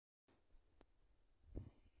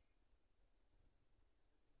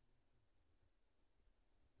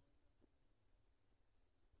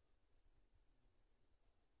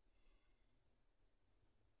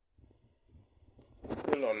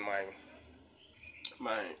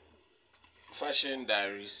my fashion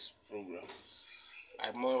diaries program.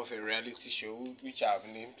 I'm more of a reality show which I've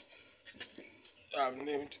named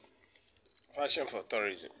Fashion for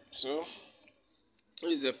Tourism. So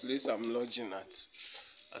this is a place I'm lodging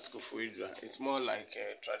at Koforidua. It's more like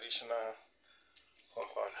a traditional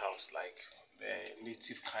compound house, like the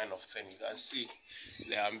native kind of thing. You can see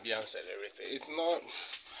the ambience and everything. It's not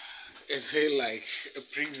a thing like a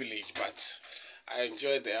privilege, but I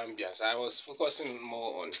enjoy the ambience. I was focusing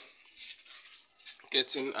more on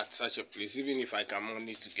getting at such a place. Even if I can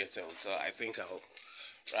only to get a hotel, I think I'll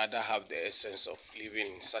rather have the essence of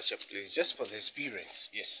living in such a place just for the experience.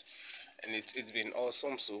 Yes, and it's been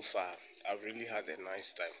awesome so far. I've really had a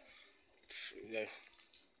nice time. The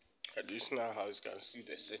traditional house, you can see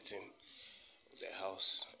the setting of the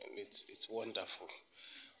house, and it's wonderful.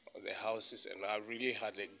 The houses, and I really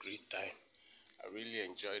had a great time. I really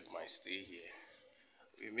enjoyed my stay here.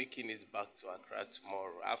 We're making it back to Accra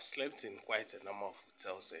tomorrow. I've slept in quite a number of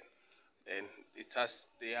hotels, and then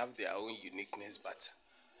they have their own uniqueness, but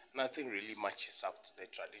nothing really matches up to the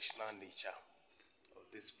traditional nature of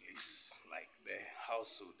this place, like the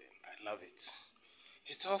household, and I love it.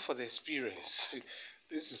 It's all for the experience.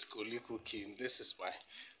 This is Koliko. This is my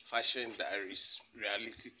Fashion Diaries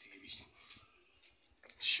reality TV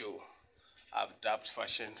show. I've dubbed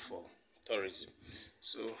Fashion for Tourism.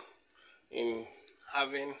 So in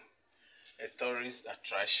having a tourist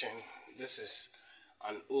attraction, this is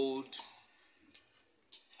an old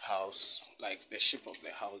house, like the shape of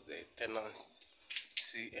the house, the tenants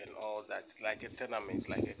see and all that, like a tenement,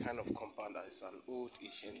 like a kind of compound. That is an old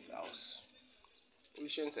ancient house.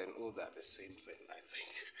 Ancient and old are the same thing, I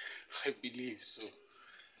think. I believe so.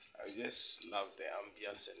 I just love the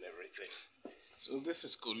ambience and everything. So this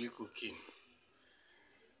is Koliko.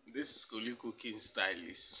 This is Koliko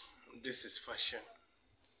Stylist. This is Fashion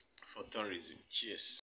for Tourism. Cheers.